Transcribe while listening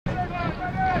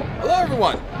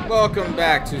everyone, welcome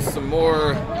back to some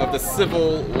more of the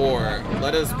Civil War.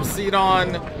 Let us proceed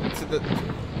on to the...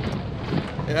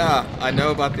 Yeah, I know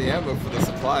about the ammo for the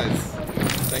supplies.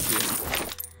 Thank you.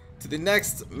 To the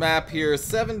next map here,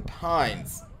 Seven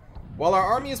Pines. While our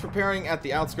army is preparing at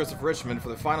the outskirts of Richmond for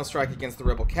the final strike against the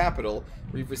rebel capital,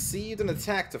 we've received an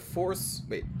attack to force...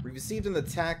 Wait, we received an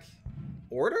attack...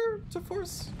 Order to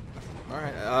force?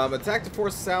 Alright, attack to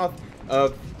force south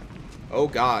of... Oh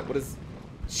god, what is...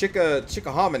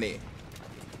 Chickahominy.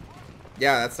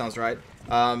 Yeah, that sounds right.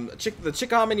 The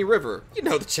Chickahominy River. You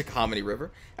know the Chickahominy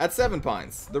River. At Seven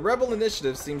Pines. The rebel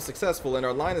initiative seems successful and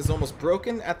our line is almost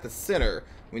broken at the center.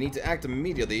 We need to act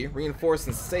immediately, reinforce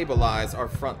and stabilize our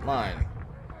front line.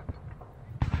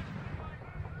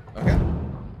 Okay.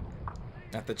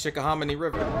 At the Chickahominy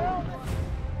River.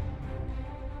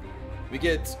 We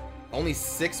get only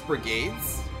 6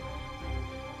 brigades?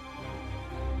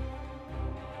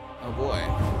 Oh boy.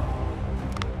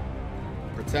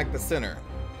 Protect the center.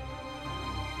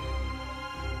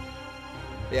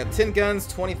 They have 10 guns,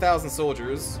 20,000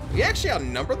 soldiers. We actually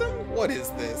outnumber them? What is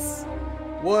this?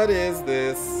 What is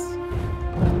this?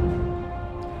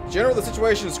 General, the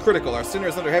situation is critical. Our center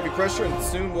is under heavy pressure and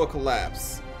soon will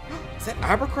collapse. Is that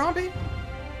Abercrombie?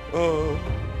 Oh.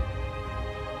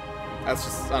 That's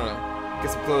just, I don't know. Get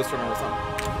some clothes from him or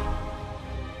something.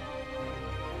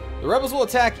 The rebels will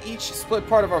attack each split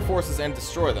part of our forces and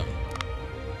destroy them.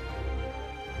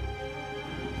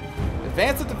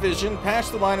 Advance a division,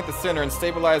 patch the line at the center, and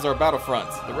stabilize our battlefront.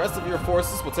 The rest of your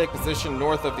forces will take position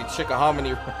north of the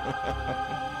Chickahominy.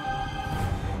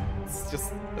 It's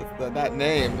just that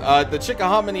name. The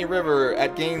Chickahominy River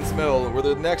at Gaines Mill, where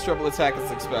the next rebel attack is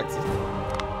expected.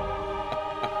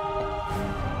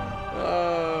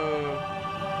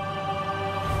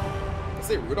 Let's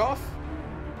say Rudolph?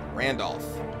 Randolph.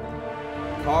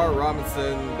 Carr,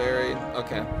 Robinson, Barry.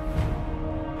 Okay.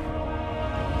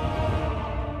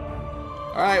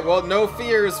 Alright, well, no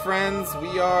fears, friends.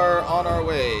 We are on our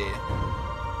way.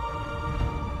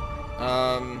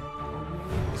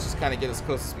 Let's just kind of get as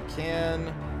close as we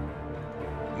can.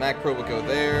 Mac Pro will go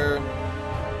there.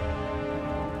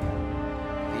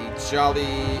 The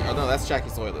Jolly... Oh, no, that's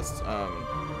Jackie's Loyalist.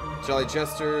 Jolly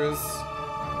Jesters...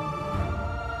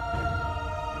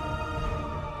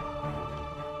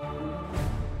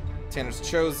 Tanner's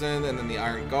Chosen, and then the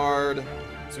Iron Guard.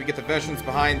 So we get the veterans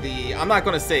behind the... I'm not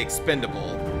going to say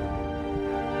expendable,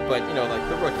 but, you know, like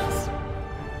the rookies.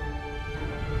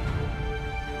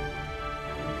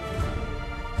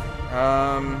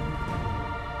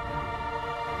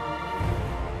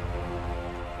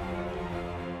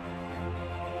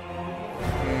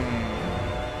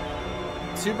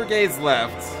 Two brigades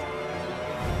left.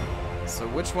 So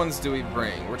which ones do we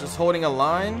bring? We're just holding a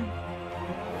line?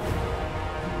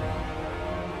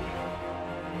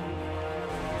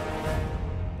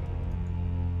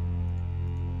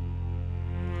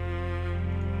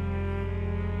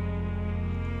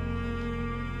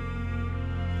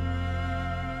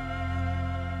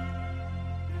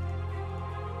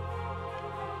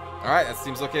 Alright, that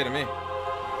seems okay to me.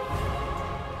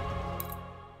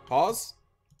 Pause.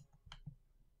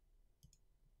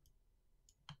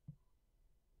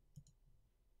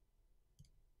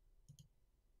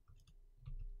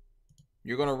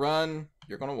 You're gonna run,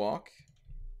 you're gonna walk,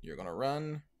 you're gonna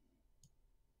run,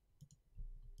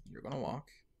 you're gonna walk.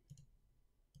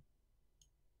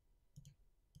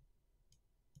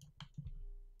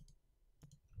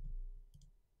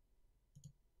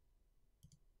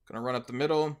 Gonna run up the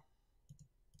middle.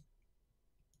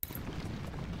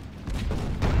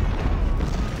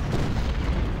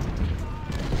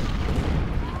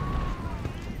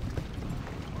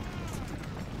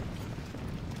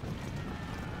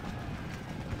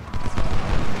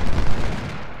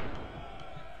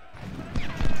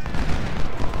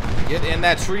 Get in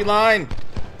that tree line.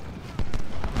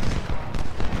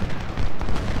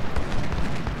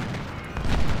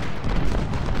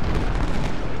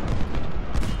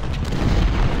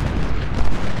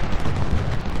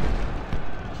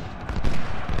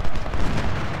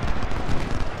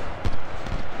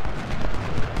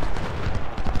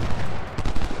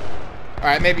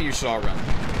 Alright, maybe you should all run.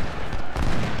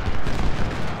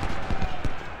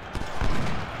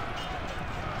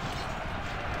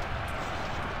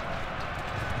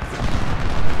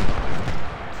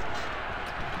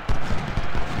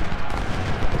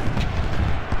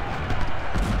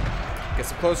 Get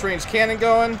some close range cannon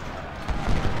going.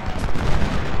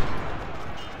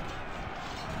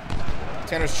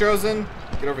 Tanner's Chosen.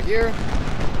 Get over here.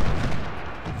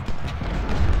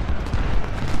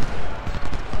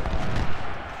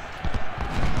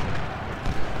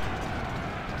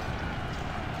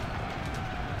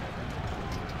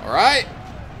 Alright.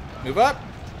 Move up.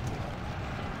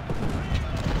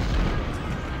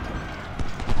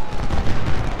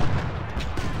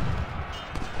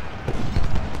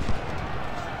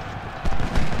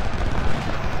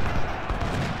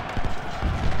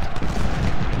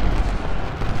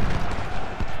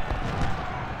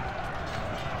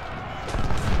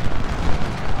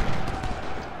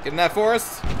 Get in that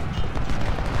forest.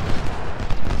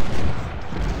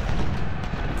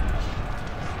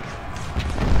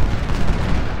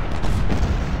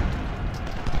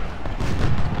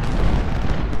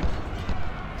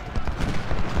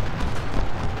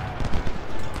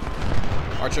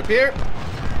 March up here.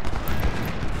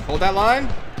 Hold that line.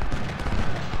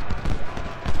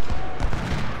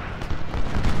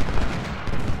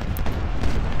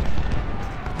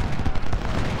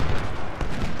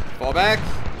 Fall back.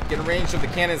 Get in range of the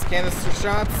cannon's canister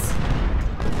shots.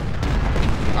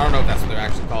 I don't know if that's what they're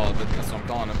actually called, but that's what I'm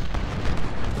calling them.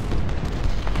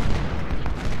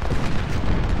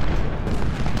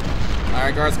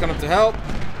 Alright, guards coming up to help.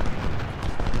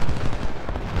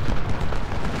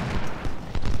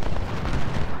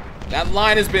 That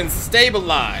line has been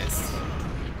stabilized.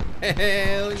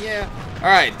 Hell yeah.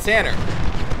 Alright, Tanner.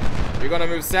 You're gonna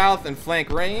move south and flank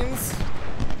Reigns.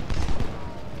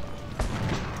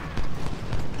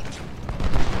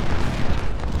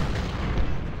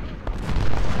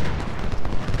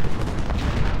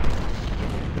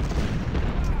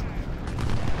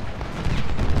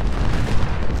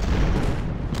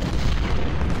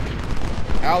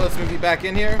 Al, let's move you back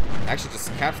in here. Actually,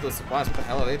 just capture those supplies. What the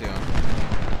hell are they doing?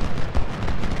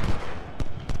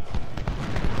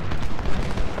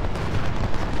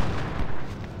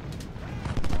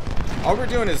 All we're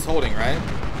doing is holding, right?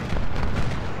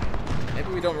 Maybe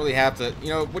we don't really have to. You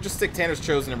know, we'll just stick Tanner's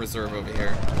Chosen in reserve over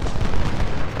here.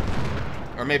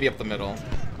 Or maybe up the middle.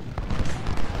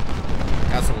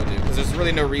 That's what we'll do. Because there's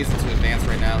really no reason to advance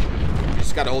right now. We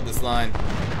just gotta hold this line.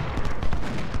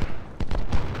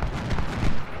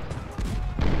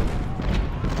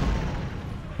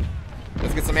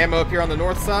 Let's get some ammo up here on the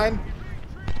north side.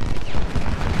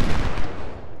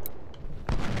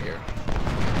 Here.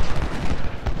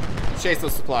 Chase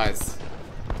those supplies.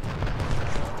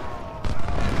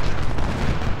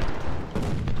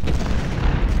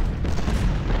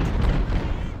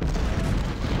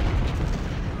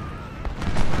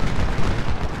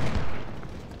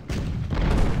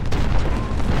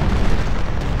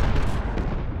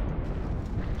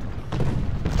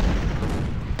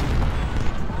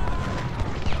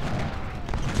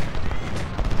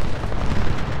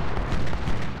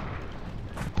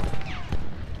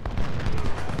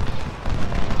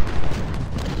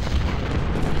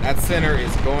 That center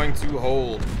is going to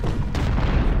hold.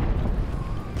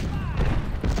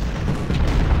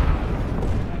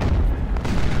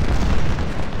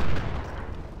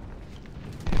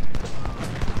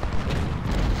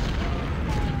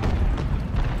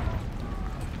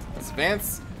 Let's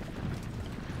advance.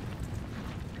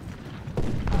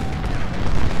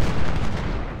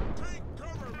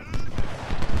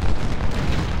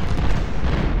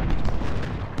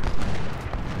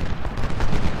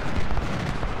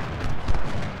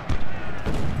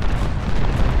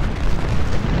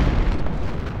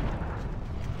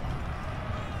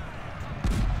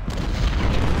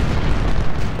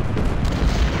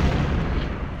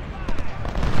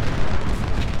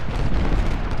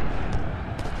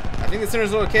 I think the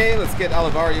center's okay. Let's get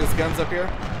Olivario's guns up here.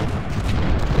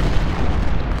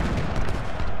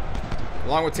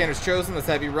 Along with Tanner's Chosen, let's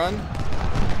have you run.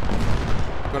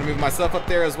 I'm gonna move myself up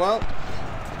there as well.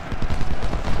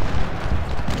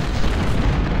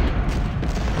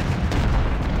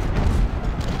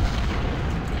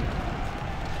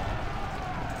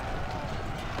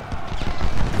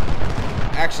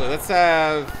 Actually, let's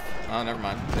have... Oh, never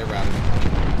mind. They're routed.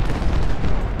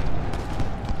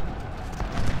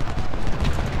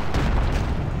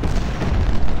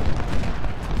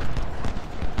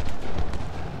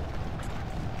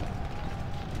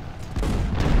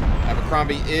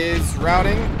 Abercrombie is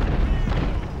routing.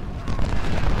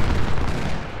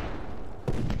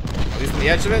 At least on the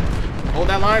edge of it. Hold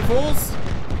that line, fools.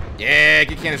 Yeah,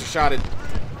 get canister shotted.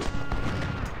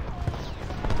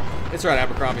 It's right,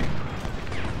 Abercrombie.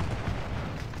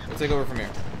 We'll take over from here.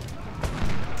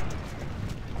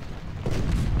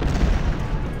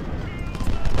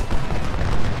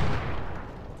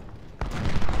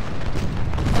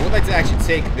 I would like to actually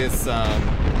take this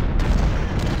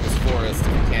this forest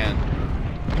if we can.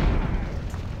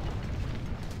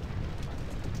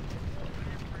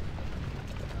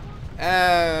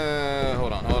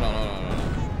 Hold on.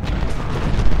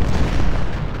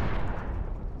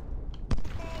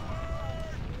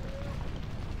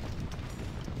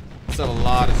 Still a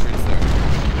lot of troops there.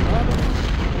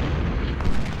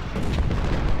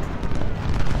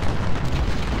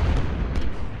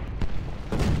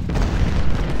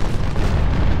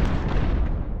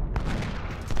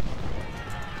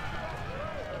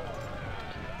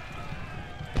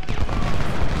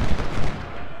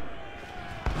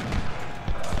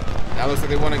 Now looks like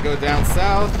they want to go down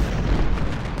south.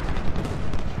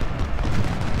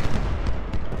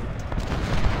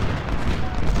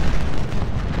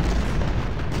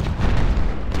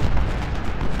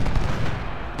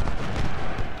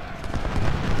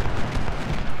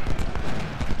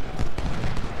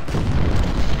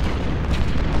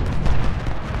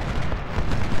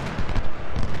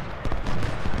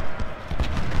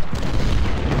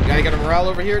 Gotta get a morale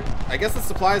over here. I guess the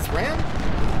supplies ran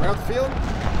out the field.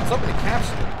 I was hoping to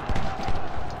capture them.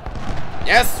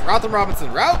 Yes, route them,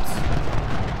 Robinson. Route!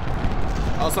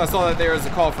 Also, I saw that there is a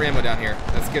call for ammo down here.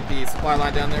 Let's get the supply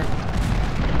line down there.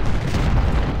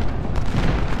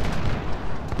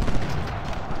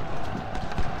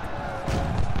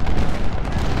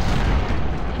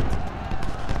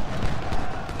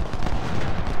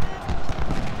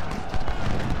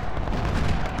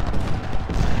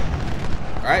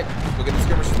 Alright, we'll get the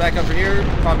skirmishers back over here.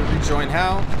 Probably rejoin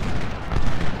Hal.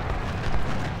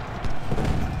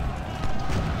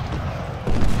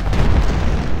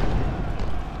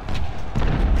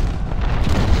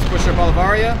 Let's push up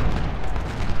Olivaria.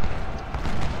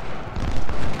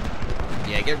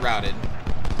 Yeah, get routed.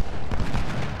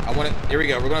 I want it. Here we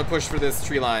go. We're going to push for this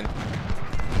tree line.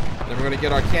 Then we're going to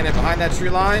get our cannon behind that tree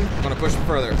line. We're going to push it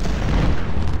further.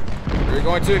 We're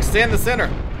going to extend the center.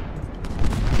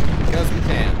 Because we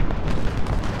can.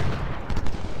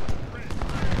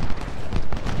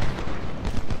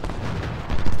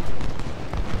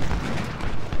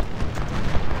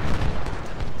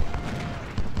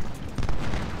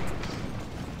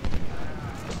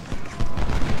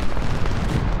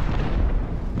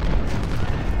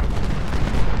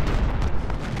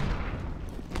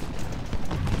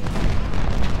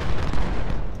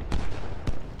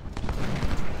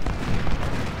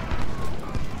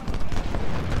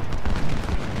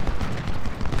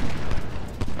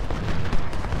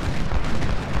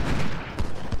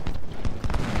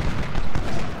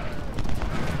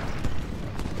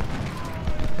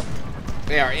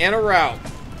 They are in a route.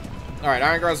 Alright,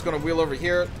 Iron Guard's going to wheel over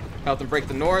here, help them break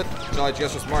the north. Jolly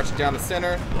Jester's marching down the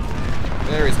center.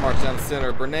 There he's marching down the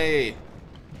center. Bernay,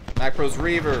 Macros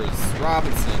Reavers,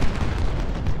 Robinson.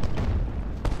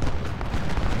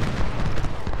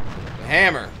 The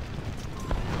Hammer.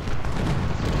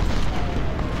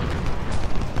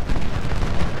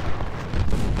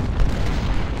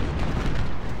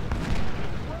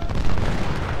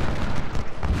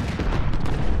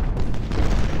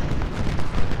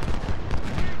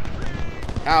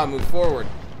 Now move forward.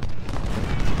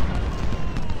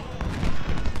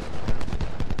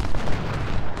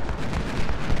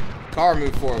 Car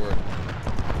move forward.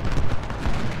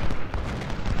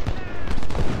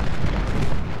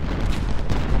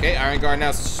 Okay, Iron Guard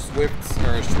now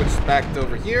switched back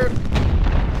over here.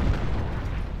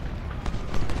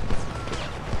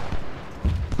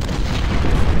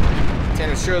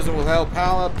 Tanner Shozen will help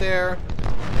Hal up there.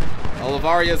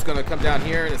 Olivaria is going to come down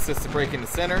here and assist to break in the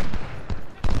center.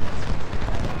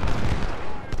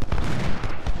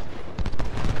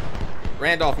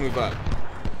 Randolph move up.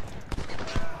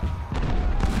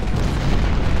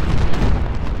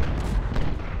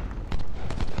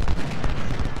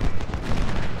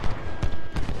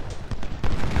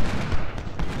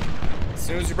 As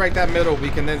soon as you break that middle, we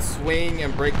can then swing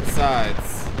and break the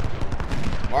sides.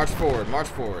 March forward, march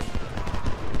forward.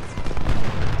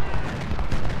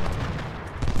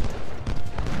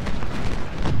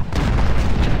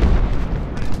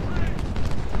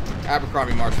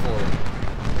 Abercrombie march forward.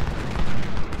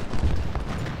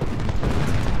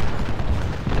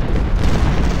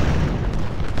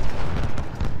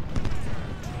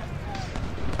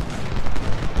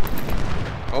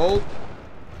 Hold.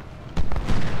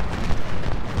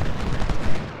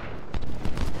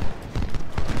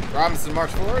 Robinson march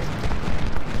forward.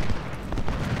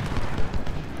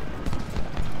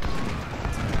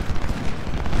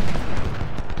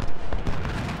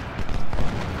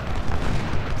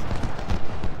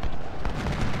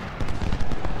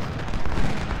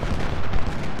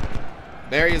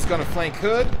 Barry is going to flank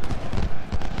Hood.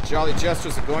 Jolly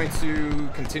Jesters are going to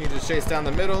continue to chase down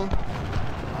the middle.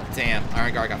 Oh, damn,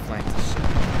 Iron Guard got flanked. Shit.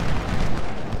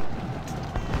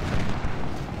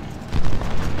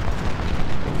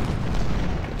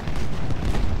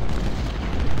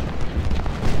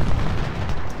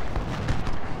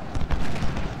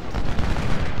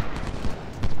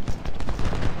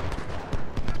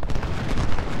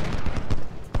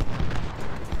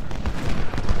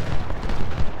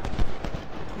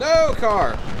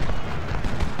 car.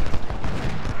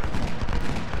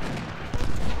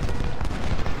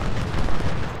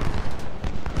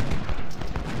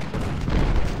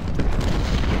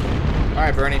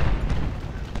 Alright, Bernie.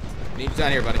 Need you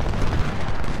down here, buddy.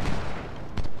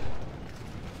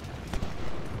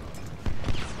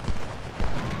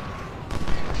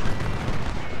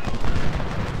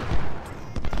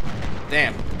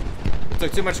 Damn.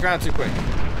 Took too much ground too quick.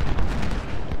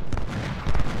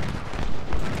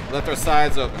 Left our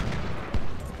sides open.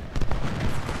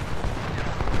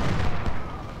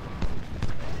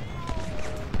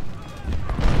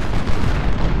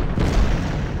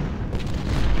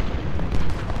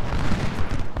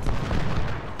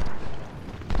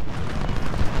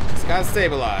 Just gotta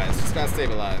stabilize. Just gotta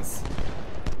stabilize.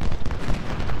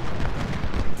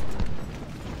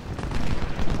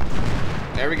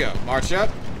 There we go. March up.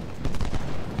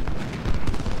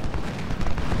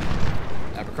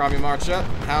 Abercrombie, march up.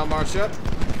 Hal, march up.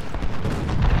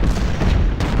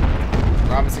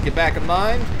 Robinson, get back in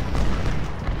line.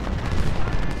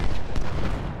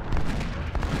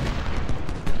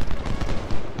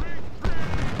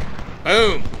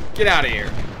 Boom! Get out of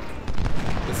here.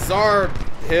 This is our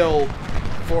hill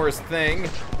forest thing.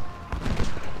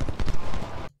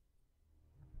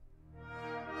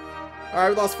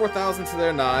 Alright, we lost 4,000 to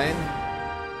their 9.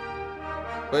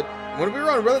 But when we were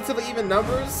on relatively even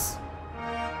numbers,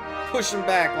 pushing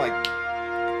back like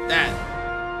that.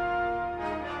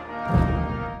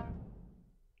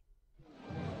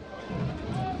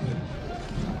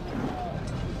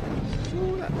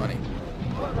 Ooh, that money.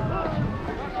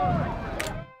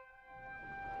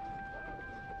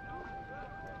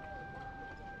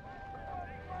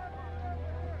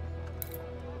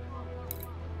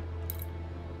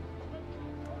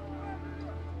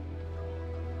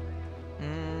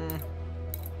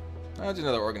 I'll do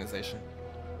another organization.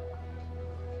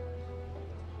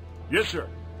 Yes, sir.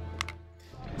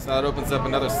 So that opens up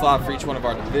another slot for each one of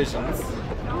our divisions.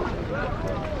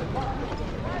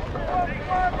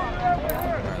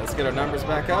 Alright, let's get our numbers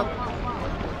back up.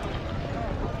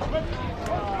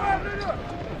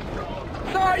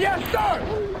 Sir, yes, sir!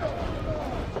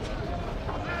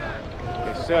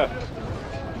 Yes, sir.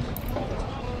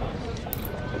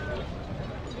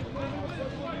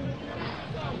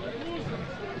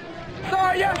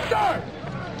 Sir, yes, sir!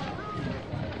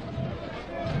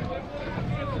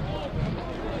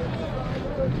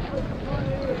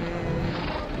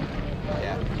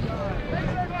 Yeah.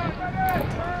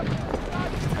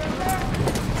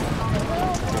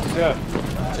 Yes, sir.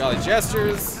 Jolly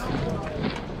gestures.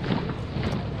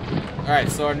 Alright,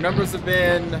 so our numbers have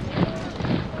been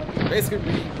basically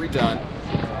redone.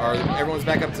 Or everyone's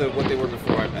back up to what they were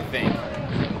before, I think.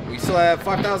 We still have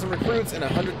 5,000 recruits and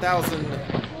 100,000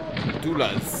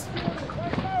 doulas.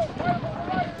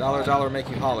 Dollar, dollar, make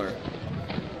you holler.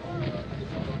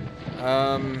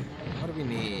 What do we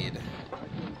need?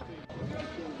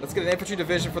 Let's get an infantry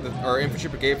division for the, or infantry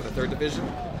brigade for the 3rd division.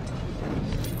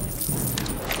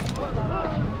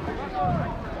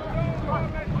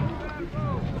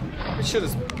 We should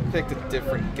have picked a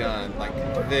different gun, like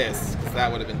this, because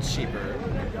that would have been cheaper.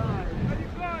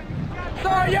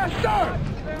 Sir, yes, sir!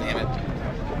 Damn it.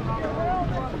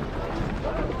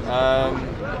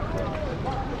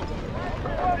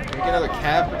 Can we get another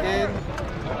cav brigade?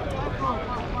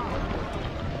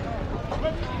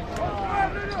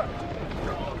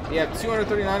 We have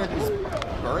 239 of these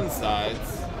Burnsides.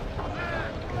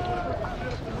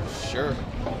 Sure.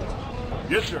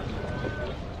 Yes, sir.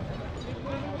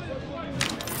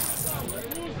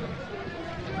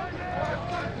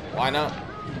 Why not?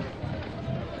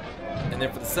 And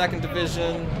then for the 2nd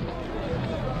division,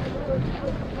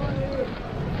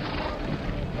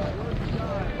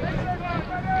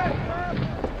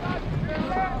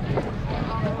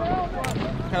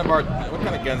 what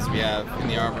kind of guns do we have in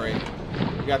the armory?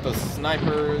 We got those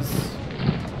snipers.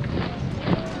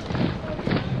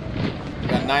 We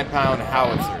got 9-pound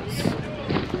howitzers.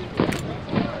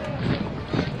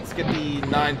 Let's get the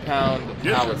 9-pound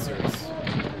howitzers.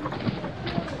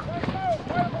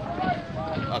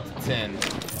 Up to 10.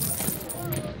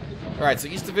 Alright, so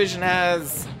each division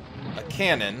has a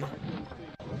cannon.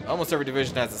 Almost every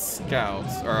division has a scout,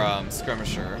 or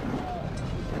skirmisher.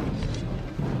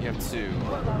 You have 2.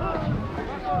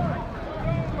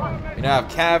 We now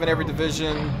have cav in every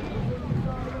division.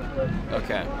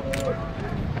 Okay.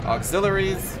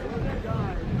 Auxiliaries.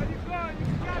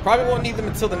 Probably won't need them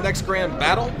until the next grand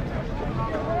battle.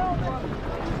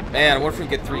 Man, what if we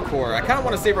get 3 corps? I kind of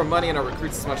want to save our money and our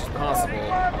recruits as much as possible.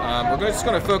 We're just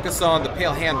going to focus on the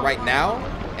Pale Hand right now.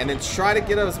 and then try to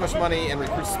get as much money and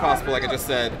recruits as possible, like I just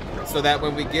said, so that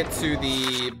when we get to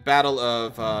the Battle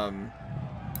of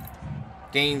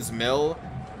Gaines Mill,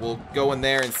 we'll go in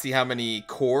there and see how many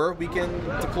core we can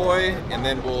deploy, and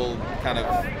then we'll kind of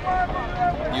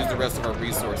use the rest of our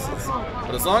resources.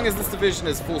 But as long as this division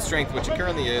is full strength, which it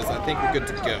currently is, I think we're good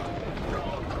to go.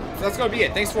 So that's going to be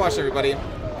it. Thanks for watching, everybody.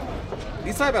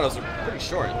 These side battles are pretty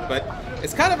short, but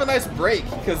it's kind of a nice break,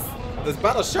 because this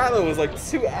Battle of Shiloh was like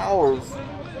 2 hours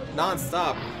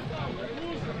non-stop.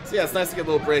 So yeah, it's nice to get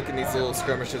a little break in these little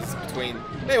skirmishes between.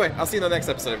 Anyway, I'll see you in the next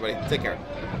episode, everybody. Take care.